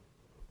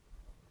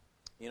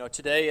You know,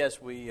 today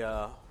as we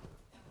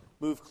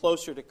move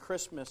closer to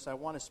Christmas, I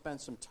want to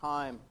spend some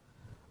time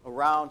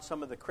around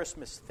some of the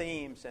Christmas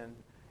themes and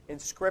in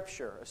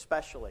Scripture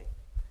especially.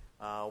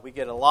 We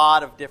get a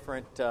lot of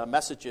different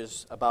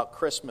messages about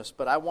Christmas,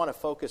 but I want to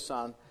focus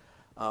on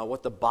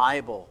what the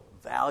Bible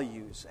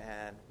values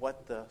and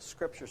what the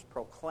Scriptures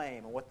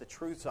proclaim and what the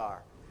truths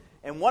are.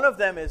 And one of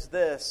them is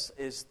this,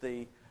 is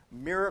the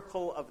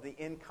miracle of the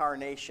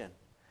incarnation,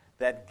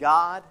 that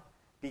God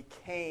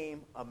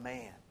became a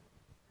man.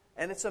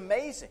 And it's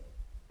amazing.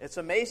 It's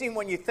amazing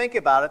when you think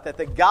about it that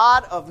the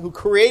God who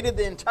created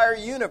the entire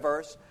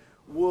universe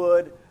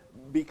would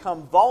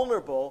become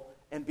vulnerable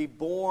and be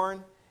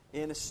born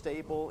in a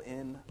stable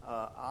in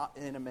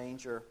a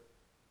manger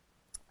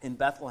in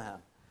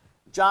Bethlehem.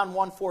 John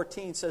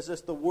 1:14 says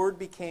this, "The Word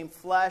became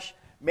flesh,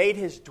 made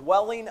His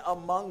dwelling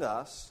among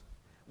us.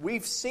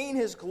 We've seen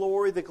His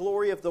glory, the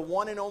glory of the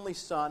one and only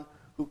Son,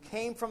 who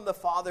came from the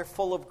Father,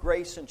 full of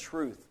grace and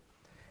truth."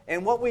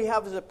 And what we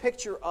have is a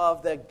picture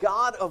of the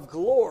God of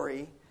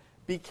glory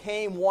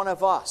became one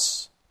of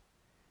us.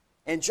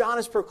 And John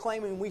is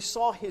proclaiming we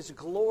saw His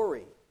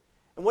glory.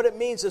 And what it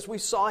means is we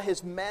saw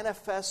His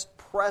manifest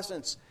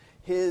presence,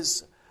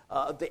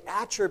 the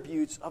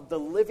attributes of the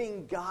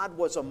living God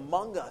was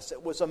among us.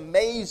 It was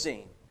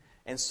amazing.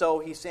 And so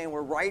he's saying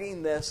we're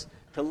writing this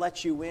to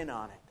let you in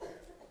on it,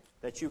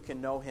 that you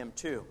can know Him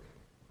too.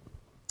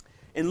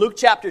 In Luke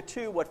chapter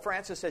 2, what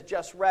Francis had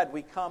just read,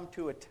 we come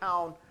to a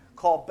town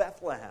called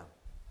Bethlehem.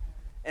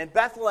 And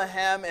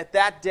Bethlehem at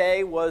that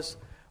day was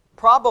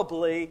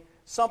probably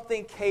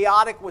something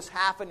chaotic was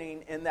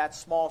happening in that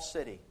small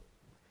city.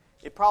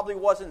 It probably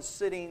wasn't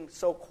sitting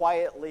so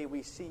quietly,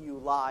 "We see you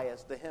lie,"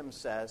 as the hymn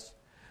says.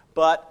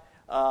 But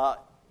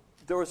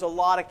there was a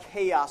lot of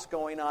chaos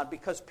going on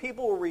because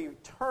people were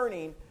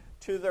returning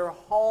to their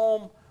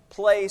home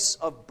place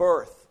of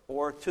birth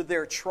or to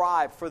their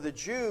tribe. For the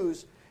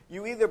Jews,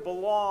 you either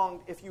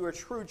belonged, if you were a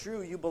true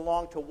Jew, you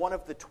belonged to one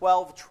of the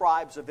 12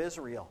 tribes of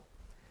Israel.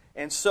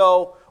 And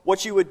so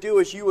what you would do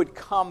is you would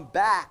come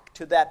back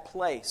to that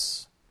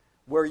place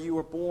where you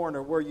were born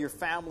or where your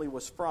family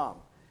was from.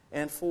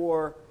 And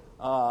for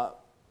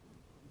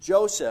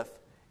Joseph,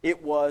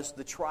 it was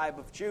the tribe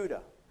of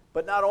Judah.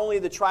 But not only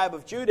the tribe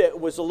of Judah, it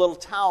was a little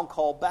town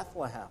called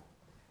Bethlehem.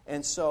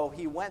 And so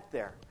he went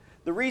there.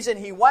 The reason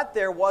he went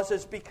there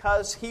was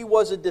because he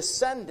was a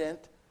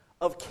descendant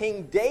of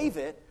King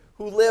David,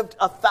 who lived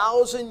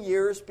 1,000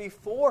 years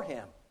before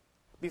him,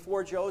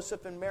 before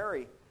Joseph and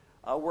Mary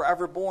were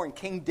ever born.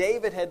 King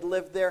David had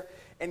lived there,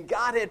 and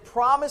God had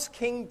promised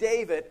King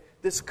David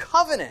this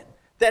covenant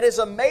that is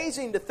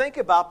amazing to think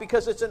about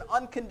because it's an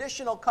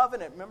unconditional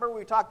covenant. Remember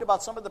we talked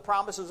about some of the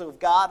promises of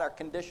God are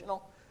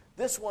conditional?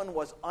 This one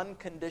was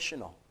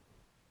unconditional.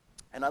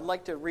 And I'd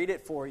like to read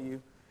it for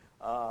you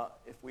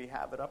if we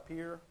have it up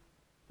here.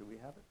 Do we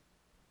have it?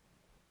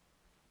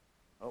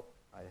 Oh,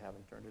 I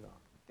haven't turned it on.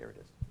 There it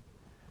is.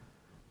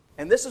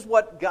 And this is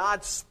what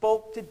God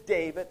spoke to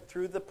David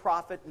through the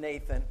prophet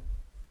Nathan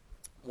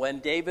when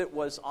David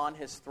was on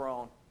his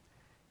throne.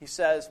 He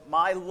says,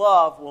 "My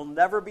love will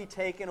never be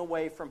taken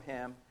away from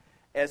him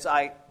as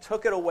I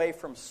took it away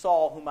from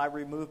Saul, whom I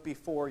removed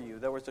before you."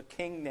 There was a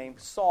king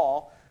named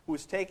Saul who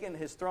was taken,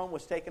 his throne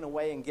was taken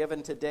away and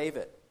given to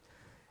David.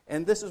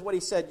 And this is what he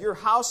said, "Your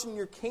house and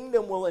your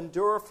kingdom will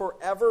endure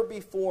forever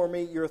before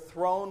me. Your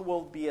throne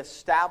will be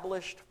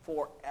established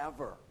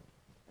forever."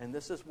 And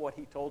this is what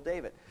he told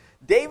David.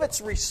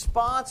 David's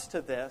response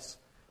to this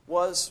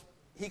was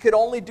he could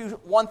only do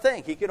one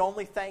thing. He could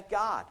only thank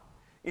God.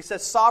 He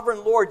says,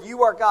 "Sovereign Lord,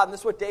 you are God." And this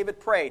is what David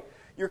prayed.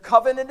 "Your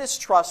covenant is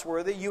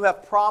trustworthy. You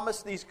have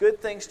promised these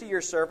good things to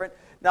your servant.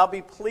 Now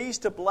be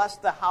pleased to bless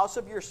the house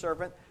of your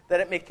servant, that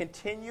it may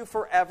continue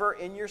forever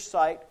in your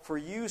sight. For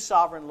you,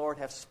 Sovereign Lord,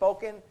 have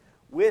spoken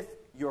with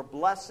your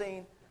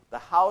blessing. The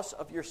house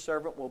of your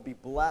servant will be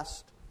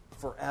blessed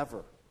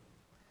forever."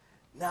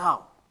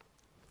 Now,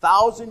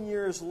 1,000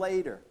 years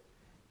later,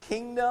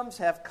 kingdoms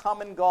have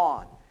come and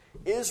gone.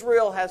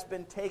 Israel has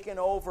been taken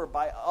over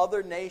by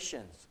other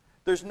nations.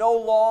 There's no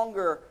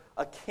longer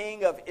a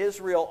king of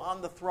Israel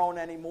on the throne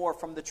anymore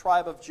from the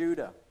tribe of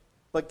Judah.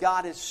 But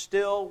God is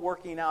still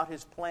working out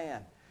His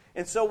plan.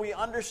 And so we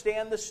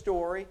understand the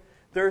story.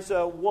 There's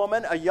a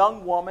woman, a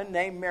young woman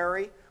named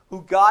Mary,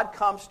 who God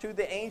comes to,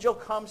 the angel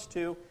comes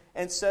to,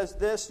 and says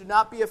this, "Do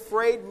not be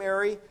afraid,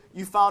 Mary.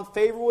 You found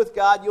favor with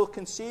God. You'll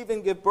conceive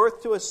and give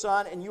birth to a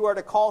son, and you are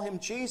to call him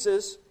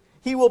Jesus.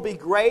 He will be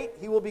great.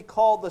 He will be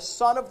called the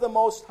Son of the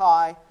Most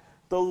High.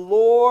 The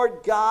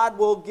Lord God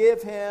will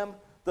give him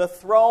the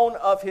throne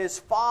of his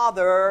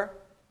father,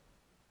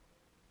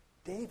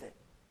 David."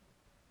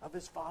 Of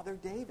his father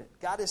David.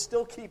 God is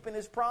still keeping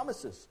His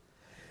promises.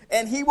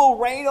 "And he will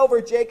reign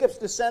over Jacob's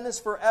descendants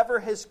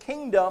forever. His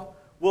kingdom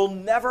will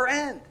never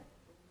end."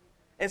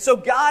 And so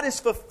God is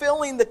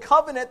fulfilling the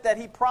covenant that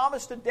He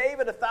promised to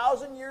David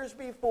 1,000 years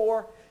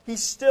before.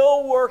 He's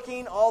still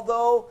working,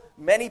 although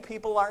many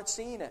people aren't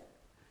seeing it.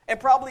 And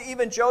probably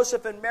even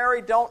Joseph and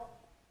Mary don't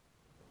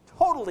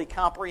totally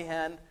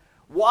comprehend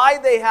why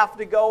they have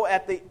to go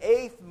at the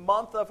 8th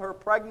month of her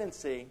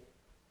pregnancy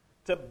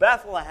to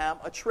Bethlehem,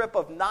 a trip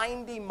of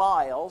 90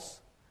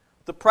 miles.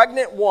 The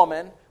pregnant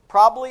woman,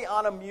 probably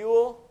on a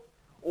mule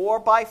or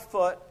by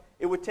foot,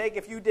 it would take,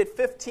 if you did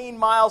 15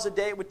 miles a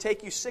day, it would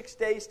take you 6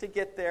 days to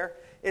get there.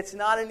 It's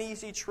not an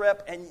easy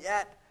trip, and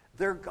yet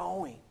they're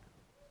going.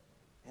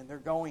 And they're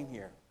going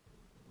here.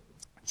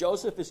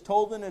 Joseph is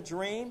told in a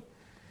dream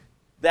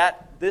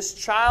that this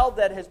child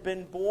that has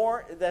been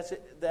born,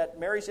 that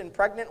Mary's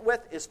pregnant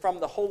with, is from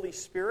the Holy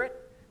Spirit.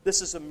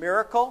 This is a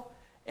miracle,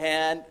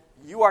 and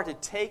you are to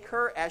take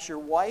her as your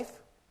wife,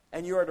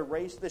 and you are to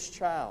raise this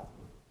child.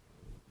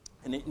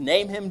 And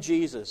name him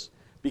Jesus,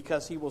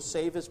 because he will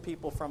save his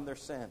people from their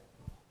sin.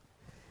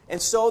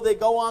 And so they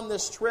go on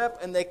this trip,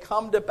 and they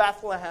come to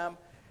Bethlehem,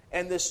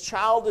 and this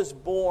child is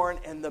born,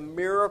 and the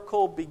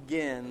miracle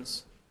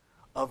begins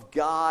of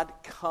God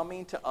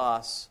coming to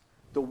us,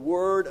 the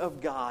Word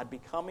of God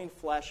becoming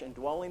flesh and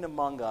dwelling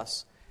among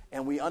us.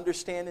 And we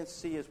understand and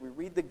see as we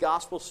read the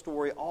gospel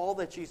story all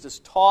that Jesus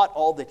taught,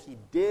 all that he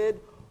did,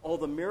 all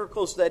the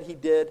miracles that he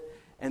did,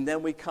 and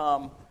then we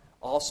come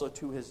also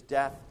to his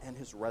death and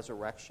his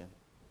resurrection.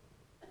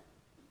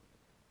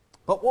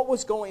 But what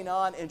was going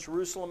on in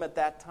Jerusalem at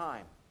that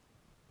time?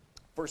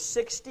 For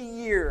 60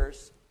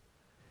 years,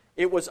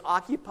 it was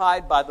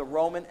occupied by the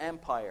Roman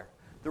Empire.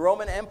 The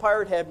Roman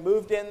Empire had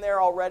moved in there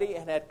already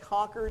and had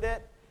conquered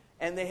it,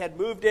 and they had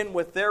moved in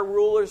with their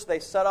rulers. They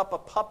set up a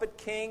puppet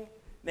king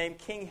named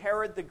King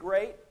Herod the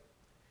Great.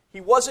 He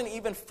wasn't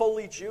even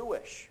fully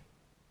Jewish,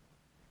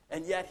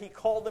 and yet he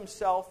called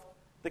himself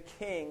the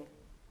King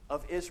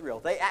of Israel.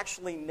 They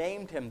actually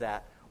named him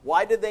that.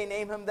 Why did they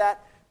name him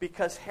that?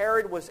 Because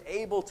Herod was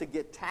able to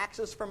get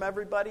taxes from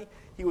everybody.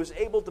 He was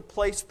able to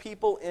place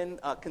people in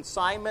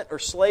consignment or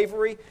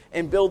slavery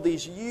and build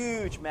these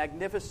huge,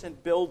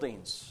 magnificent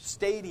buildings,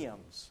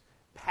 stadiums,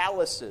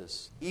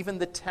 palaces, even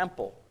the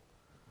temple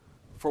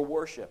for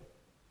worship.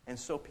 And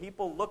so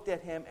people looked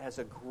at him as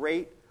a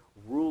great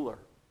ruler.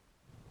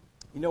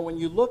 You know, when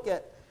you look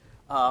at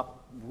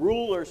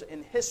rulers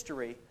in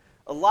history,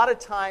 a lot of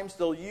times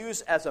they'll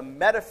use as a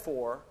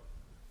metaphor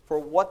for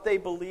what they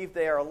believe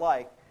they are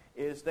like,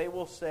 is they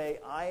will say,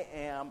 I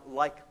am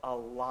like a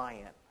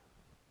lion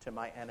to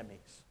my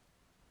enemies.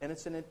 And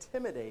it's an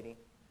intimidating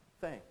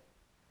thing.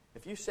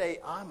 If you say,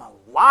 I'm a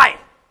lion,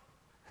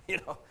 it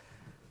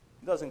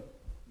doesn't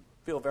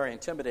feel very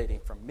intimidating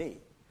from me.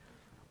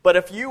 But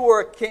if you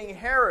were King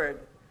Herod,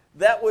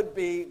 that would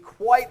be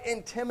quite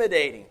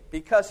intimidating,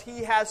 because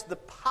he has the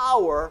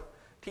power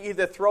to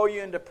either throw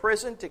you into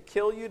prison, to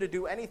kill you, to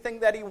do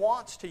anything that he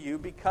wants to you,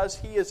 because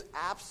he is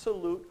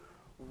absolute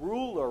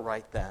ruler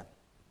right then.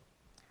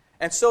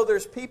 And so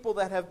there's people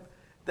that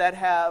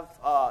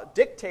have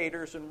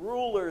dictators and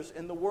rulers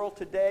in the world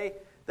today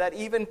that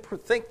even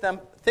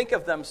think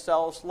of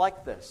themselves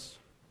like this,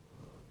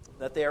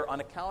 that they are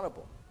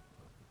unaccountable.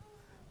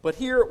 But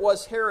here it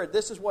was Herod.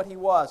 This is what he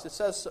was. It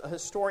says, a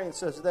historian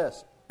says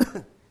this.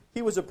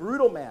 He was a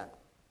brutal man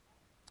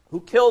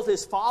who killed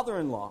his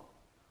father-in-law,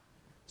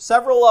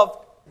 several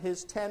of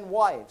his 10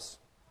 wives,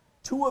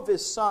 2 of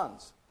his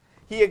sons.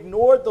 He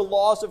ignored the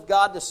laws of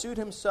God to suit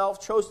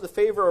himself, chose the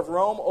favor of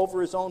Rome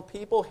over his own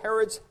people.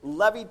 Herod's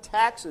levied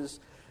taxes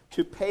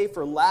to pay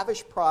for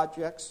lavish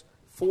projects,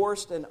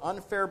 forced an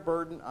unfair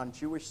burden on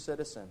Jewish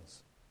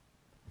citizens.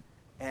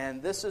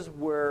 And this is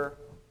where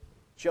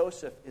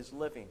Joseph is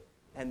living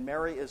and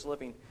Mary is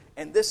living.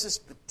 And this is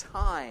the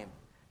time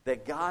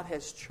that God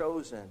has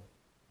chosen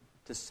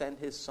to send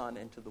his son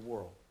into the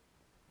world.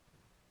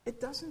 It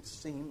doesn't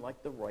seem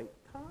like the right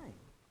time.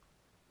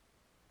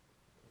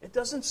 It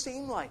doesn't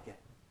seem like it.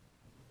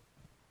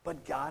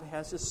 But God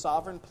has his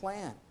sovereign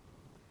plan.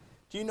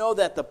 Do you know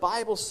that the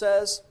Bible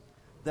says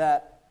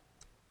that,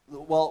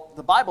 well,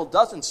 the Bible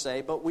doesn't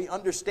say, but we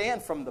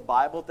understand from the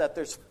Bible that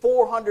there's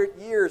 400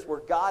 years where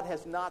God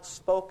has not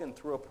spoken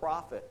through a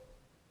prophet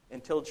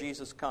until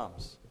Jesus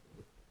comes.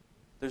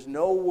 There's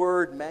no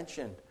word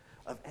mentioned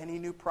of any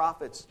new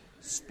prophets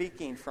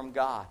speaking from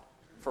God.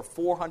 For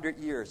 400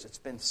 years, it's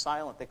been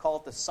silent. They call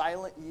it the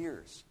silent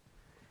years.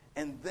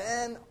 And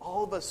then,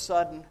 all of a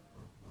sudden,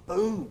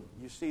 boom,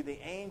 you see the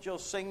angel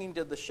singing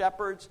to the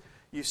shepherds.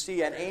 You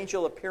see an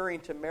angel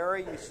appearing to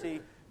Mary. You see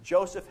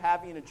Joseph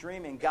having a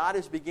dream. And God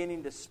is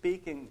beginning to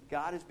speak, and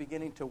God is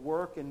beginning to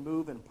work and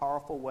move in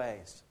powerful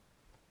ways.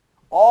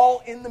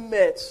 All in the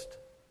midst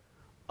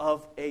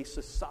of a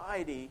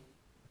society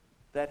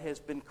that has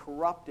been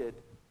corrupted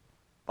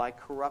by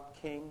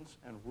corrupt kings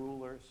and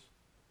rulers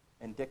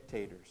and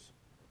dictators.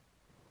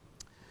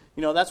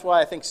 You know, that's why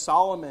I think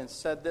Solomon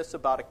said this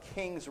about a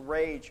king's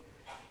rage.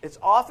 It's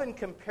often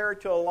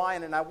compared to a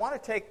lion, and I want to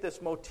take this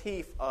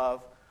motif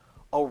of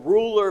a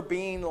ruler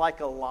being like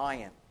a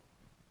lion,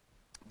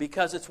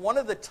 because it's one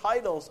of the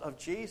titles of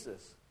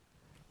Jesus.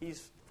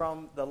 He's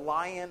from the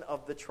Lion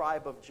of the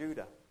tribe of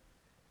Judah.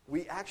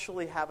 We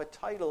actually have a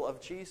title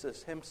of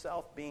Jesus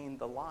himself being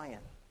the lion.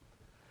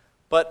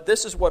 But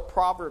this is what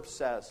Proverbs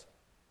says.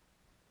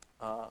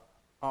 So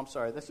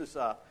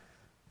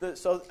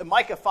in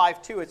Micah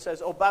 5:2 it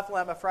says, O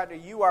Bethlehem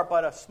Ephratah, you are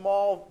but a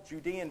small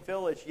Judean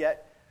village,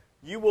 yet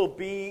You will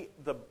be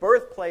the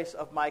birthplace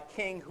of my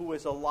king who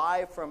is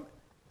alive from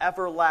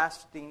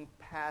everlasting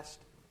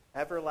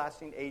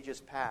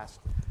ages past.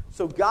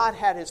 So God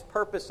had his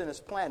purpose and his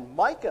plan.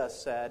 Micah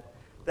said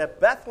that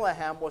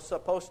Bethlehem was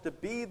supposed to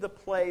be the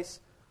place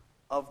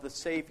of the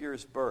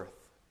Savior's birth,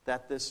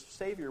 that this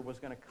Savior was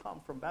going to come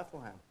from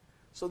Bethlehem.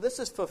 So this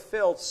is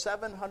fulfilled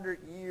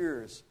 700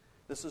 years.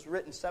 This was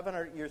written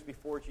 700 years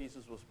before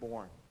Jesus was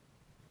born.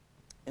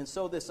 And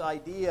so this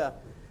idea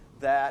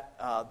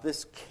that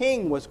this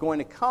king was going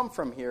to come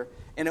from here,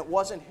 and it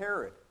wasn't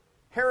Herod.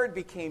 Herod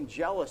became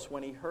jealous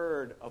when he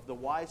heard of the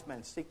wise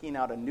men seeking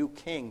out a new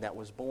king that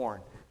was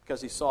born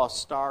because he saw a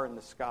star in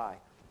the sky.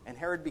 And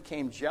Herod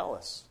became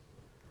jealous.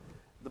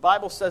 The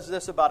Bible says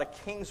this about a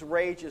king's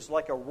rage is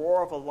like a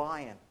roar of a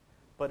lion,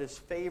 but his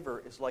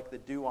favor is like the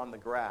dew on the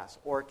grass.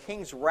 Or a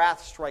king's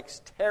wrath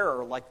strikes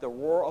terror like the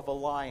roar of a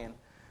lion.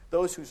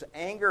 Those who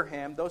anger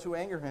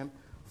him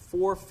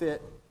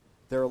forfeit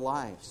their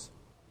lives.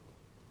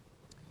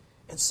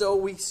 And so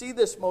we see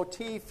this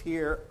motif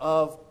here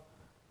of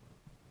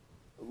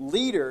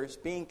leaders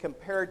being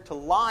compared to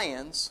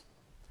lions,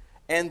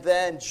 and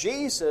then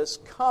Jesus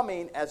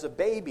coming as a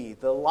baby.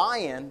 The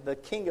lion, the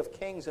King of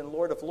Kings and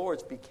Lord of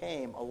Lords,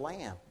 became a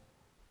lamb.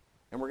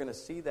 And we're going to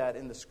see that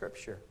in the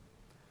Scripture.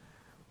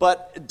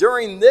 But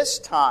during this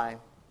time,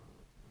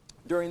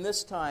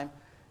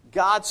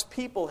 God's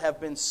people have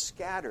been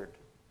scattered,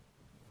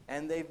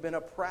 and they've been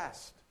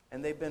oppressed.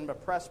 And they've been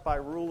oppressed by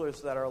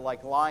rulers that are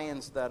like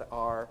lions that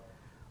are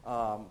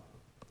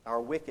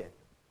wicked.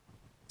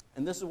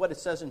 And this is what it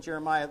says in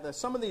Jeremiah.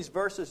 Some of these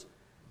verses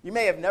you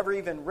may have never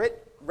even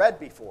read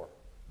before.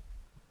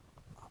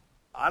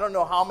 I don't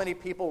know how many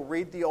people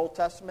read the Old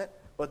Testament,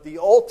 but the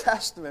Old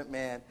Testament,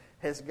 man,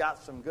 has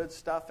got some good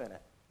stuff in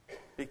it.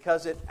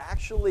 Because it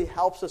actually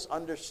helps us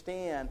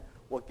understand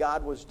what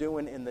God was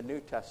doing in the New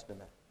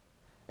Testament.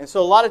 And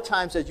so a lot of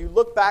times as you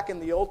look back in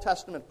the Old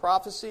Testament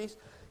prophecies,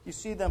 you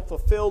see them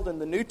fulfilled in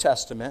the New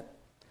Testament.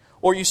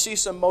 Or you see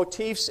some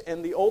motifs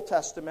in the Old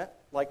Testament,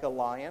 like a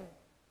lion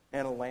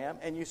and a lamb,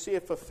 and you see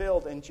it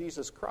fulfilled in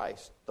Jesus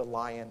Christ, the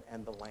lion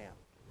and the lamb.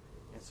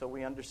 And so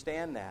we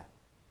understand that.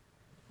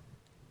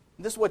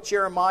 And this is what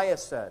Jeremiah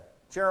said.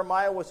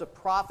 Jeremiah was a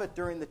prophet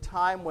during the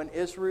time when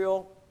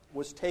Israel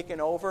was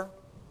taken over.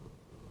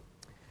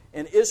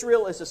 And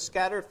Israel is a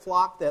scattered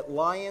flock that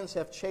lions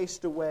have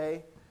chased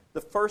away.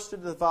 The first to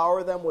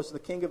devour them was the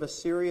king of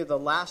Assyria. The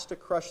last to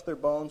crush their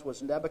bones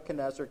was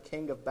Nebuchadnezzar,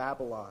 king of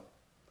Babylon.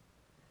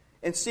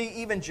 And see,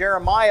 even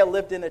Jeremiah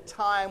lived in a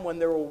time when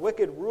there were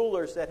wicked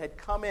rulers that had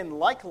come in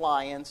like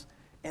lions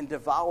and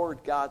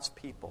devoured God's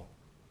people.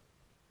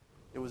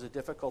 It was a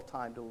difficult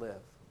time to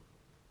live.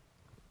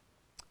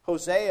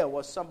 Hosea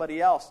was somebody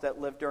else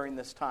that lived during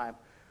this time.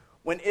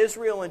 When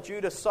Israel and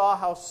Judah saw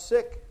how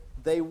sick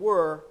they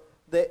were,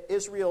 that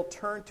Israel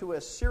turned to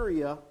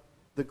Assyria,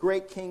 the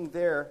great king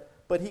there,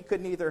 but he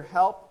could neither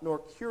help nor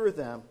cure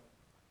them.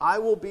 I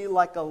will be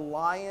like a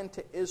lion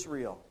to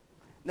Israel.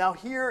 Now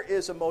here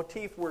is a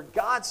motif where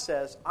God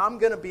says, I'm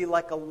going to be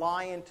like a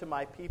lion to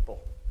my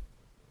people.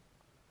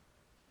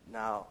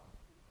 Now,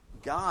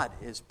 God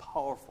is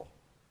powerful.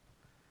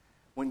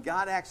 When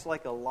God acts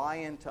like a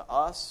lion to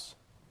us,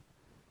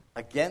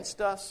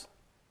 against us,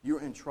 you're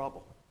in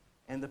trouble.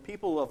 And the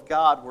people of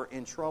God were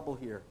in trouble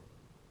here.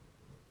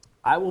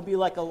 I will be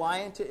like a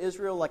lion to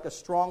Israel, like a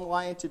strong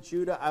lion to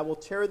Judah. I will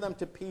tear them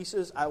to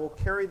pieces. I will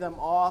carry them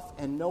off,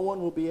 and no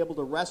one will be able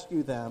to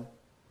rescue them.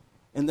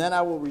 And then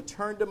I will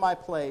return to my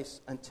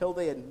place until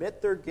they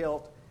admit their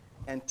guilt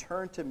and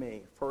turn to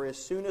me. For as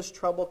soon as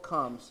trouble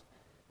comes,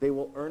 they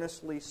will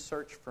earnestly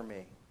search for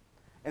me.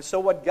 And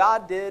so what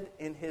God did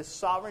in his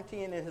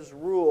sovereignty and in his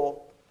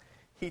rule,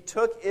 he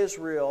took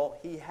Israel,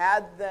 he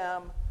had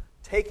them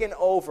taken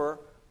over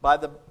by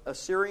the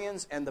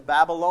Assyrians and the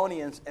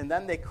Babylonians, and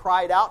then they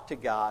cried out to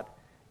God,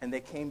 and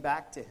they came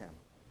back to him.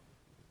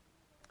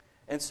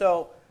 And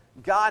so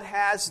God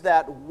has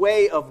that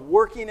way of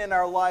working in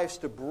our lives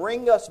to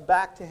bring us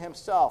back to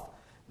himself.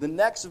 The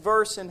next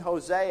verse in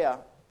Hosea,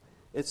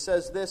 it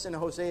says this in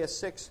Hosea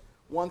 6,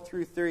 1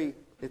 through 3.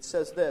 It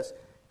says this,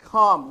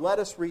 Come, let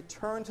us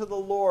return to the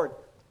Lord.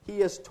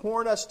 He has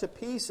torn us to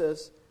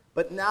pieces,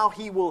 but now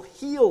he will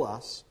heal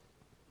us.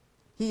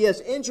 He has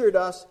injured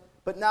us,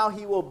 but now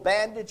he will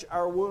bandage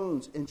our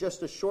wounds. In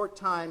just a short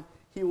time,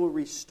 he will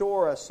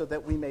restore us so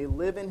that we may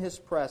live in his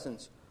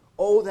presence.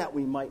 Oh, that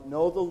we might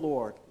know the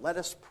Lord. Let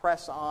us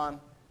press on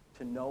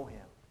to know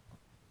him.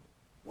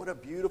 What a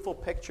beautiful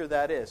picture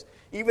that is.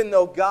 Even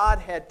though God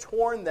had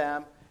torn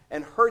them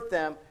and hurt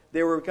them,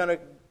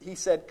 he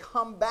said,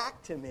 come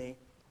back to me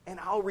and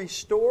I'll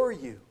restore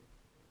you.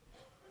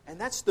 And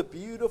that's the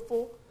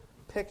beautiful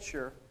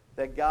picture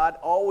that God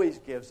always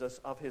gives us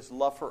of his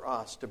love for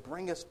us, to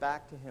bring us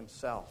back to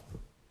himself.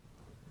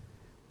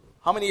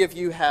 How many of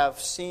you have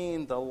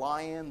seen The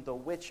Lion, the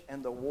Witch,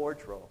 and the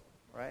Wardrobe,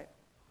 right?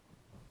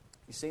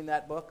 You seen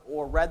that book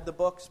or read the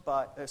books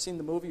seen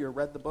the movie or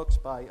read the books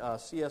by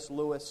C.S.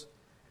 Lewis?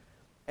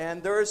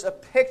 And there's a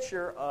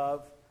picture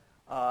of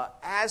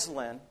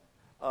Aslan,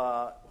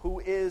 who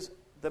is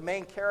the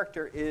main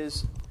character,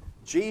 is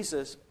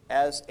Jesus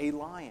as a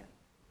lion.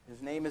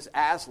 His name is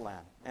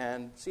Aslan.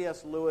 And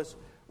C.S. Lewis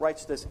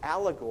writes this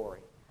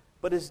allegory,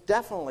 but it's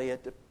definitely a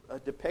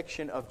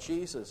depiction of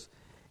Jesus.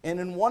 And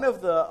in one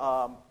of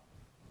the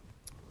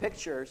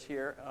pictures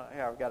here,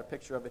 I've got a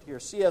picture of it here.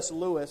 C.S.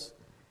 Lewis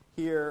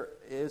here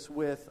is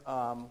with,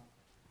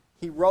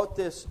 he wrote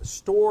this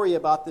story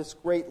about this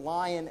great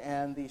lion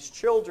and these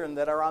children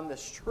that are on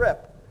this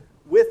trip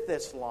with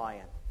this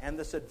lion and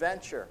this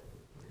adventure.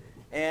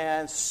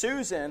 And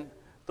Susan,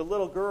 the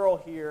little girl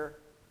here,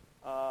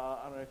 I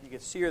don't know if you can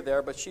see her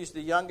there, but she's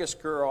the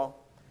youngest girl.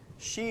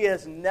 She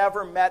has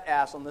never met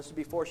Aslan. This is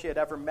before she had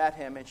ever met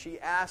him. And she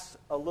asked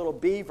a little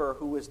beaver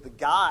who was the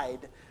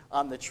guide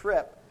on the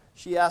trip,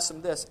 she asked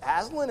him this,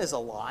 Aslan is a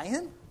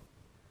lion?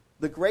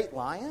 The great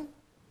lion?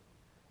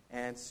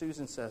 And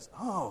Susan says,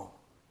 oh,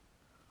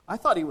 I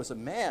thought he was a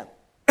man.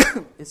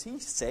 Is he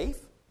safe?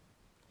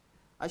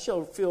 I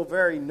shall feel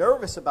very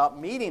nervous about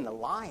meeting a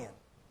lion.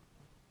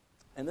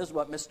 And this is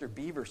what Mr.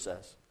 Beaver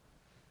says.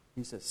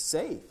 He says,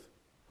 safe?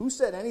 Who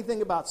said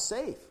anything about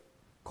safe?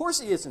 Of course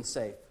he isn't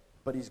safe,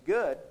 but he's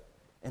good,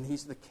 and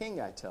he's the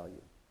king, I tell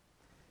you.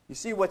 You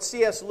see, what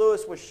C.S.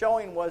 Lewis was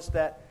showing was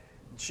that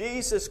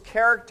Jesus'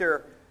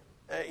 character,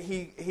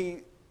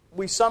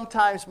 we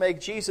sometimes make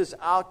Jesus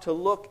out to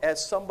look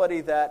as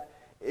somebody that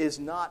is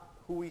not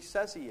who he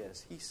says he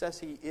is. He says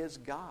he is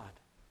God.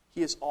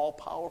 He is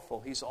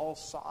all-powerful. He's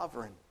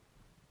all-sovereign.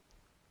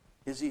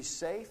 Is he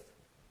safe?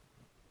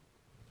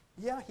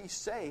 Yeah, he's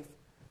safe,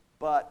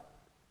 but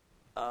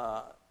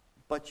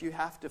you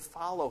have to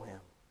follow him.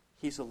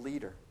 He's a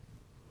leader.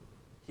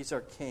 He's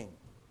our king.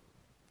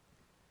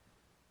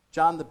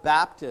 John the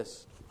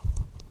Baptist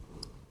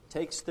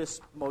takes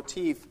this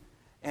motif,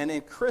 and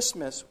in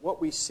Christmas,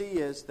 what we see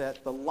is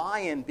that the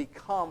lion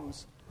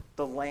becomes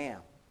the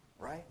lamb,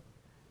 right?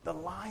 The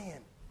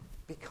lion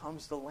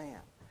becomes the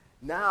lamb.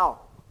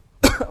 Now,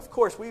 of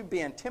course, we'd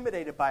be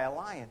intimidated by a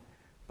lion,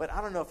 but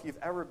I don't know if you've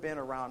ever been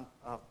around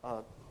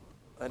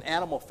an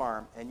animal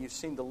farm and you've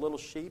seen the little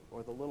sheep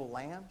or the little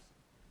lambs.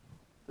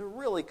 They're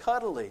really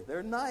cuddly.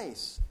 They're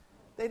nice.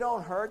 They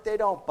don't hurt. They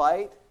don't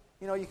bite.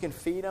 You know, you can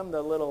feed them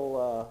the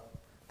little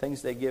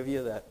things they give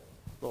you, that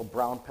little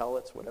brown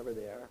pellets, whatever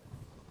they are.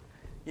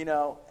 You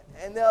know,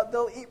 and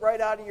they'll eat right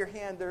out of your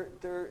hand.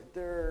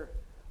 They're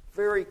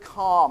very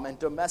calm and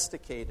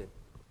domesticated.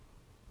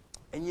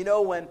 And you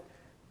know, when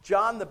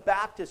John the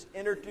Baptist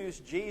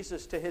introduced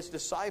Jesus to his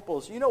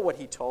disciples, you know what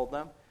he told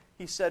them?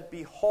 He said,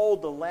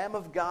 behold, the Lamb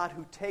of God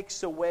who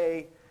takes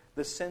away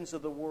the sins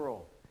of the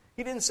world.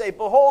 He didn't say,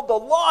 behold, the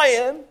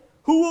lion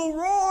who will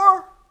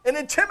roar and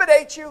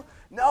intimidate you.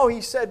 No,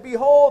 he said,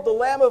 behold, the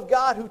Lamb of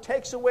God who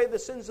takes away the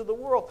sins of the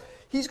world.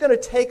 He's going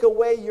to take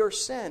away your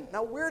sin.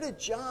 Now, where did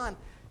John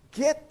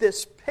get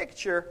this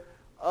picture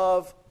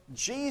of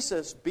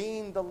Jesus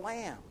being the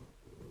Lamb?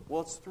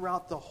 Well, it's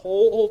throughout the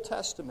whole Old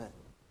Testament.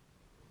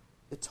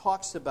 It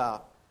talks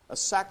about a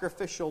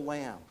sacrificial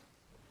lamb.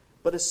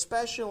 But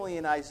especially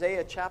in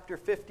Isaiah chapter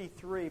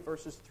 53,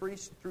 verses 3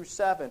 through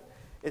 7,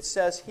 it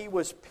says, he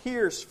was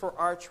pierced for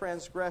our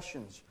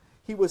transgressions.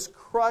 He was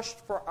crushed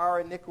for our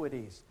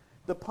iniquities.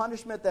 The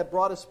punishment that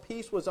brought us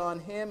peace was on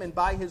him, and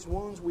by his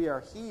wounds we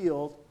are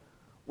healed.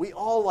 We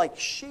all, like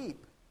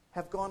sheep,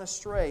 have gone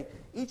astray.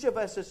 Each of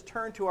us has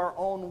turned to our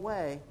own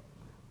way,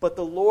 but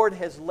the Lord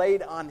has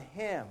laid on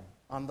him,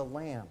 on the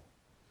Lamb,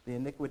 the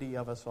iniquity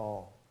of us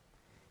all.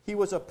 He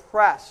was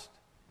oppressed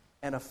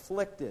and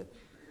afflicted.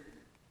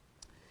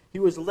 He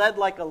was led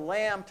like a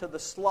lamb to the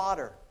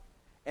slaughter,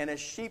 and as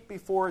sheep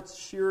before its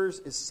shearers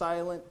is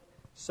silent,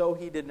 so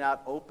he did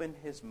not open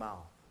his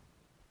mouth.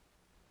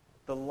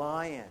 The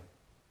Lion,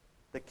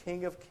 the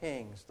King of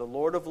Kings, the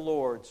Lord of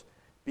Lords,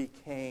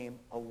 became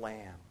a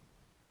lamb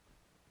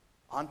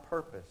on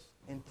purpose,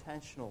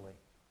 intentionally,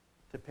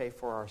 to pay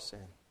for our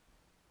sin.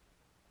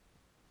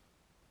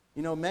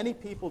 You know, many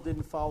people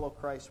didn't follow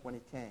Christ when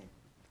he came.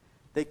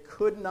 They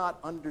could not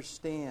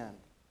understand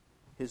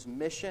his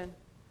mission,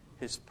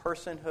 his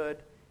personhood,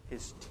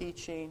 his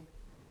teaching,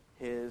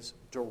 his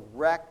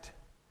direct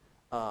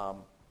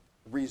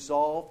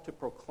resolve to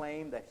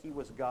proclaim that he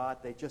was God.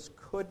 They just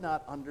could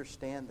not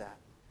understand that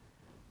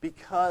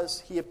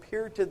because he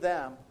appeared to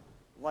them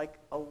like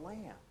a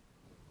lamb.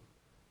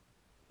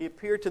 He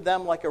appeared to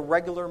them like a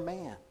regular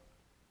man,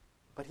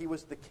 but he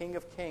was the King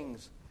of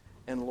Kings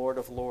and Lord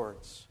of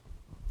Lords.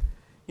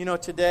 You know,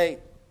 today,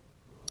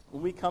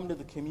 when we come to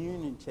the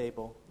communion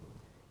table,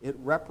 it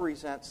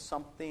represents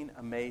something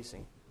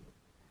amazing.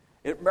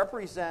 It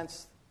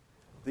represents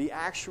the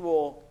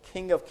actual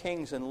King of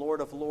Kings and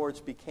Lord of Lords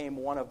became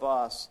one of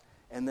us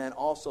and then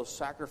also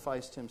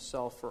sacrificed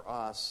himself for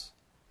us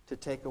to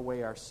take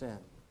away our sin.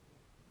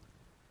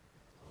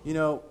 You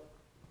know,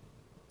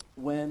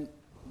 when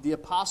the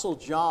Apostle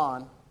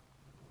John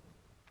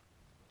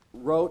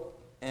wrote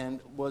and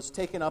was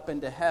taken up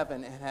into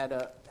heaven and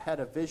had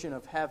a vision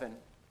of heaven,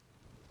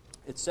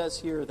 it says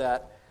here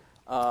that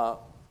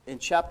in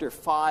chapter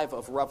 5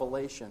 of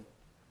Revelation,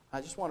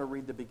 I just want to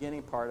read the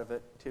beginning part of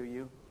it to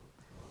you.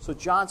 So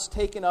John's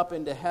taken up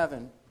into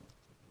heaven,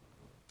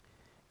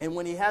 And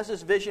when he has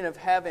this vision of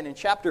heaven, in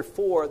chapter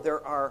 4,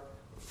 there are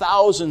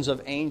thousands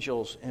of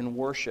angels in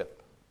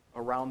worship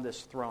around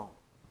this throne.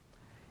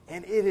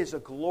 And it is a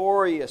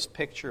glorious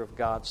picture of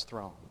God's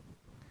throne.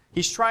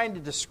 He's trying to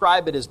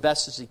describe it as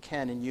best as he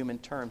can in human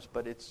terms,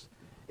 but it's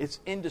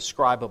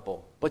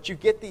indescribable. But you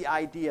get the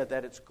idea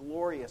that it's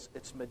glorious,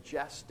 it's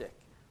majestic.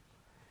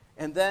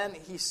 And then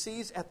he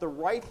sees at the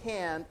right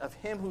hand of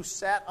him who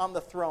sat on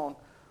the throne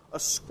a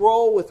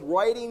scroll with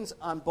writings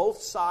on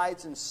both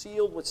sides and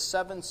sealed with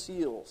 7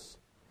 seals.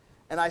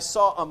 And I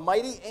saw a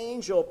mighty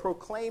angel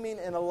proclaiming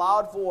in a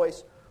loud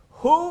voice,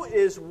 "Who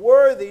is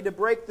worthy to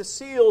break the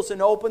seals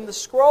and open the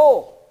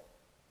scroll?"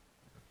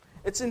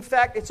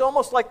 It's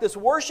almost like this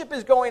worship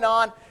is going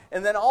on,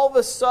 and then all of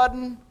a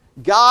sudden,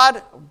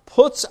 God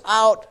puts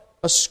out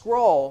a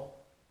scroll,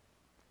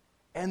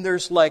 and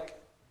there's like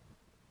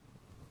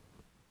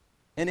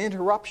an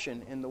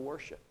interruption in the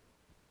worship.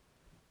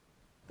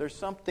 There's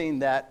something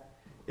that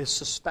is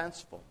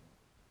suspenseful.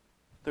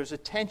 There's a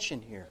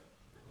tension here.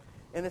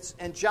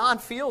 And John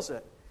feels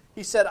it.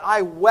 He said,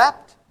 "I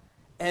wept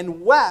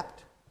and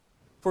wept,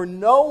 for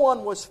no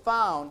one was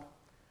found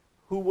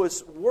who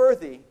was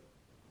worthy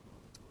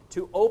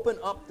to open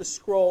up the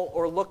scroll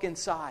or look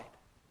inside."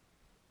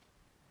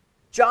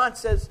 John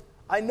says,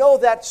 I know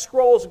that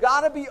scroll's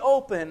got to be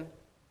open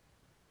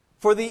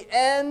for the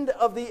end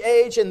of the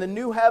age and the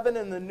new heaven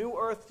and the new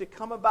earth to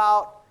come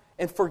about,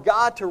 and for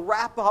God to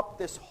wrap up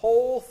this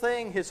whole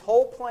thing, his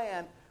whole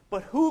plan.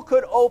 But who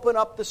could open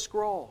up the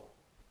scroll?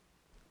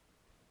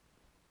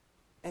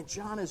 And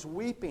John is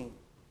weeping.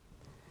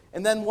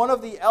 And then one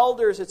of the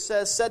elders, it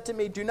says, said to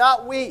me, "Do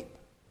not weep.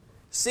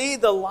 See,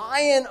 the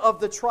Lion of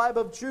the tribe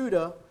of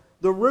Judah,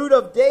 the Root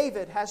of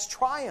David, has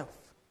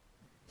triumphed.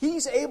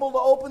 He's able to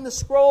open the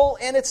scroll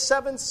and its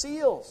 7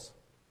 seals."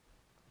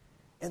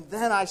 And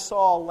then I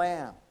saw a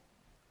lamb,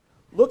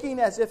 looking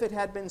as if it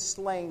had been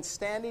slain,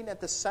 standing at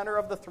the center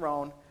of the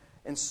throne,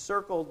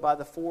 encircled by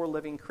the 4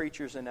 living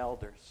creatures and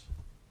elders.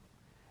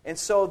 And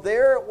so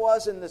there it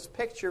was in this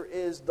picture,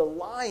 is the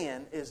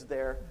lion is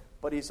there,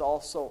 but he's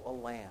also a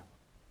lamb.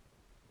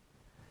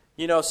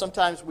 You know,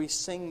 sometimes we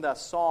sing the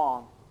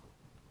song,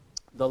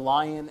 "The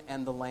Lion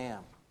and the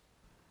Lamb."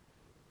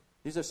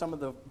 These are some of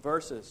the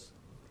verses.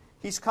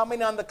 He's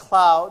coming on the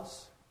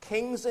clouds.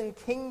 Kings and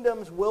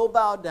kingdoms will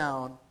bow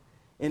down,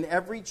 and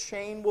every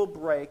chain will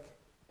break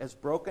as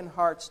broken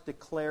hearts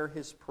declare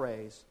his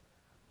praise.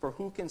 For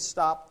who can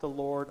stop the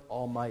Lord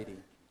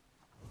Almighty?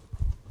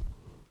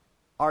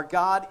 Our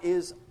God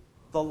is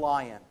the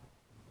Lion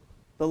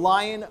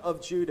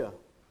of Judah.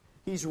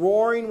 He's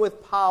roaring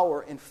with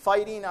power and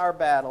fighting our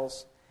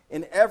battles,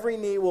 and every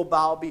knee will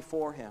bow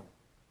before him.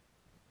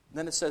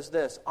 Then it says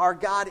this, our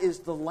God is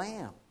the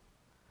Lamb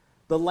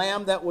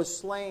that was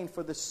slain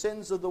for the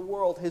sins of the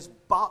world. His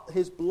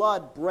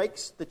blood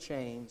breaks the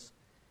chains,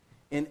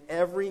 and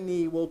every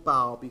knee will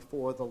bow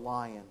before the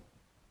Lion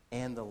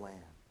and the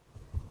Lamb.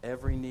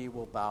 Every knee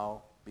will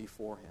bow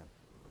before him.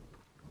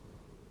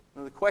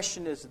 Now the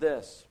question is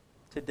this,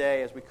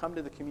 today as we come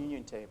to the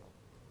communion table.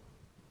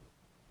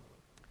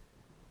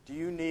 Do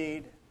you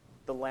need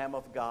the Lamb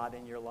of God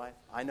in your life?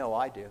 I know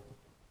I do.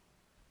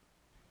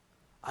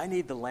 I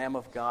need the Lamb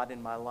of God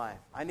in my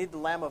life. I need the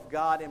Lamb of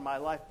God in my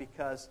life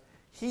because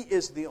he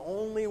is the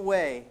only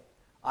way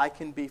I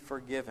can be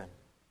forgiven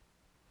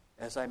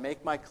as I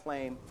make my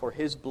claim for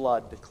his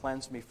blood to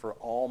cleanse me for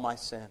all my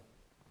sin.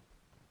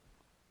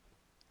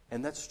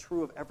 And that's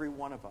true of every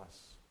one of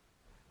us.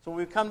 So when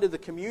we come to the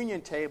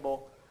communion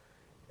table,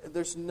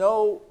 there's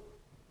no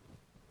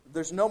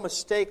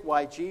mistake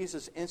why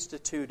Jesus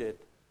instituted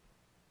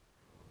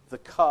the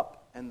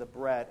cup and the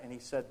bread. And he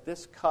said,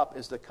 this cup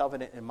is the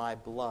covenant in my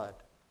blood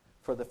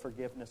for the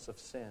forgiveness of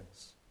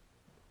sins.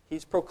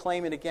 He's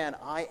proclaiming again,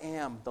 I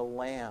am the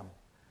Lamb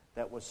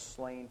that was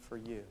slain for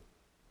you.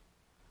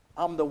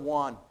 I'm the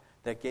one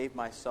that gave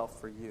myself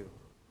for you.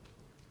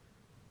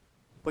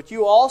 But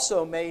you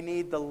also may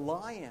need the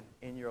Lion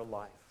in your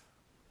life,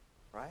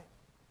 right?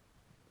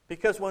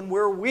 Because when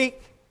we're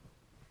weak,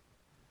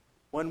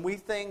 when we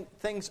think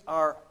things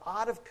are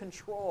out of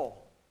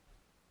control,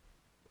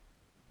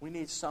 we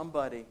need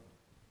somebody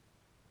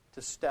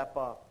to step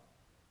up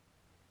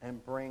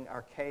and bring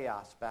our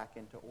chaos back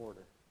into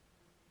order.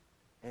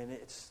 And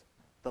it's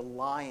the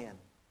Lion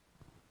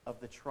of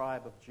the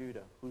tribe of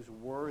Judah who's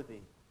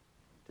worthy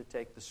to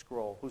take the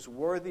scroll, who's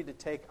worthy to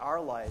take our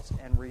lives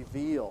and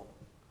reveal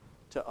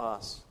to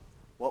us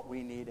what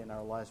we need in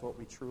our lives, what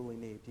we truly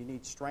need. Do you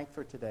need strength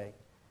for today?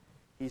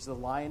 He's the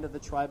Lion of the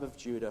tribe of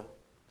Judah.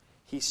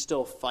 He's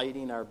still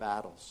fighting our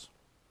battles.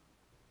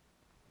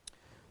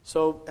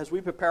 So as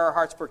we prepare our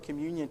hearts for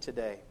communion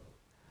today,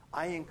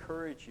 I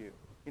encourage you.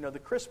 You know, the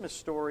Christmas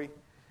story,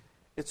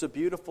 it's a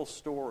beautiful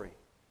story.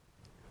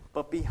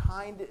 But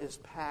behind it is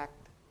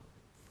packed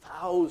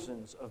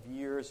thousands of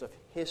years of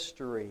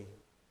history,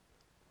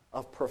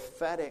 of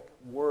prophetic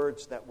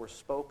words that were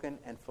spoken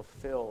and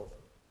fulfilled.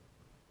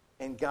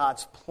 And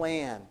God's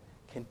plan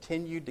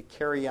continued to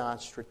carry on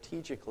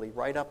strategically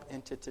right up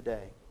into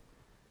today,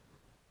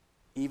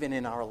 even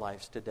in our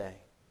lives today.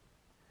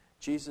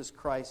 Jesus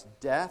Christ's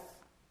death,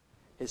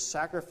 His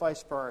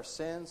sacrifice for our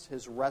sins,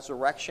 His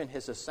resurrection,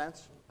 His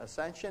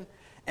ascension,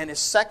 and His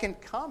second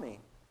coming,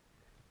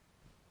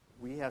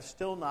 we have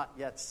still not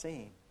yet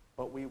seen,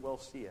 but we will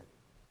see it,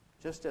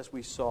 just as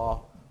we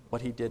saw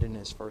what He did in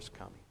His first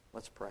coming.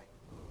 Let's pray.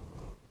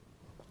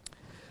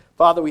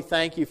 Father, we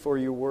thank You for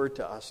Your word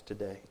to us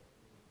today.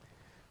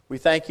 We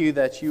thank You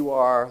that You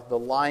are the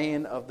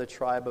Lion of the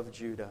tribe of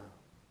Judah,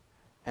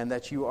 and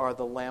that You are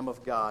the Lamb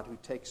of God who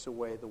takes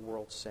away the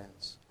world's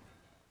sins.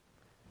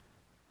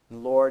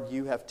 And Lord,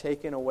 You have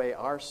taken away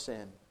our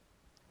sin.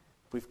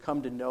 We've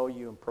come to know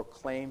You and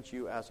proclaimed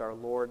You as our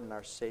Lord and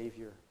our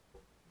Savior.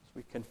 As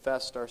we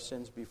confessed our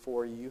sins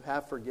before You, You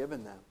have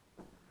forgiven them.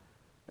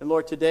 And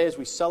Lord, today as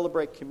we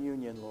celebrate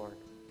communion, Lord,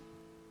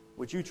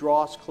 would You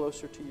draw us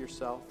closer to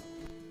Yourself?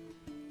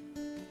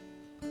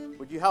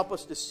 Would You help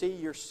us to see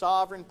Your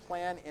sovereign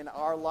plan in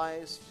our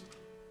lives?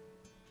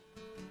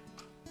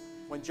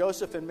 When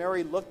Joseph and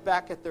Mary looked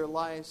back at their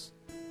lives,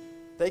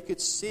 they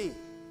could see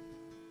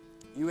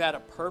You had a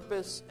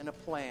purpose and a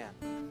plan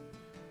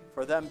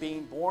for them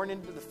being born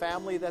into the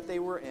family that they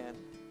were in,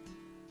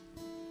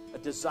 a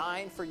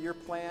design for Your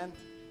plan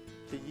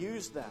to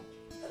use them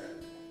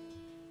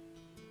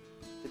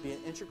to be an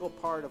integral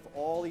part of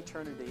all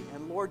eternity.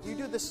 And Lord, You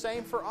do the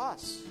same for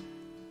us.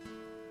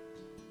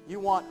 You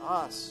want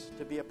us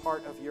to be a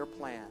part of Your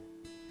plan,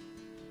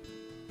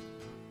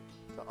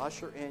 to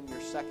usher in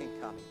Your second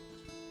coming.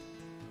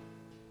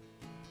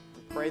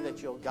 We pray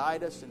that You'll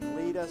guide us and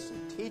lead us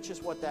and teach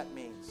us what that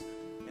means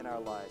in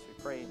our lives.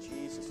 We pray in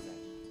Jesus'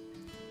 name.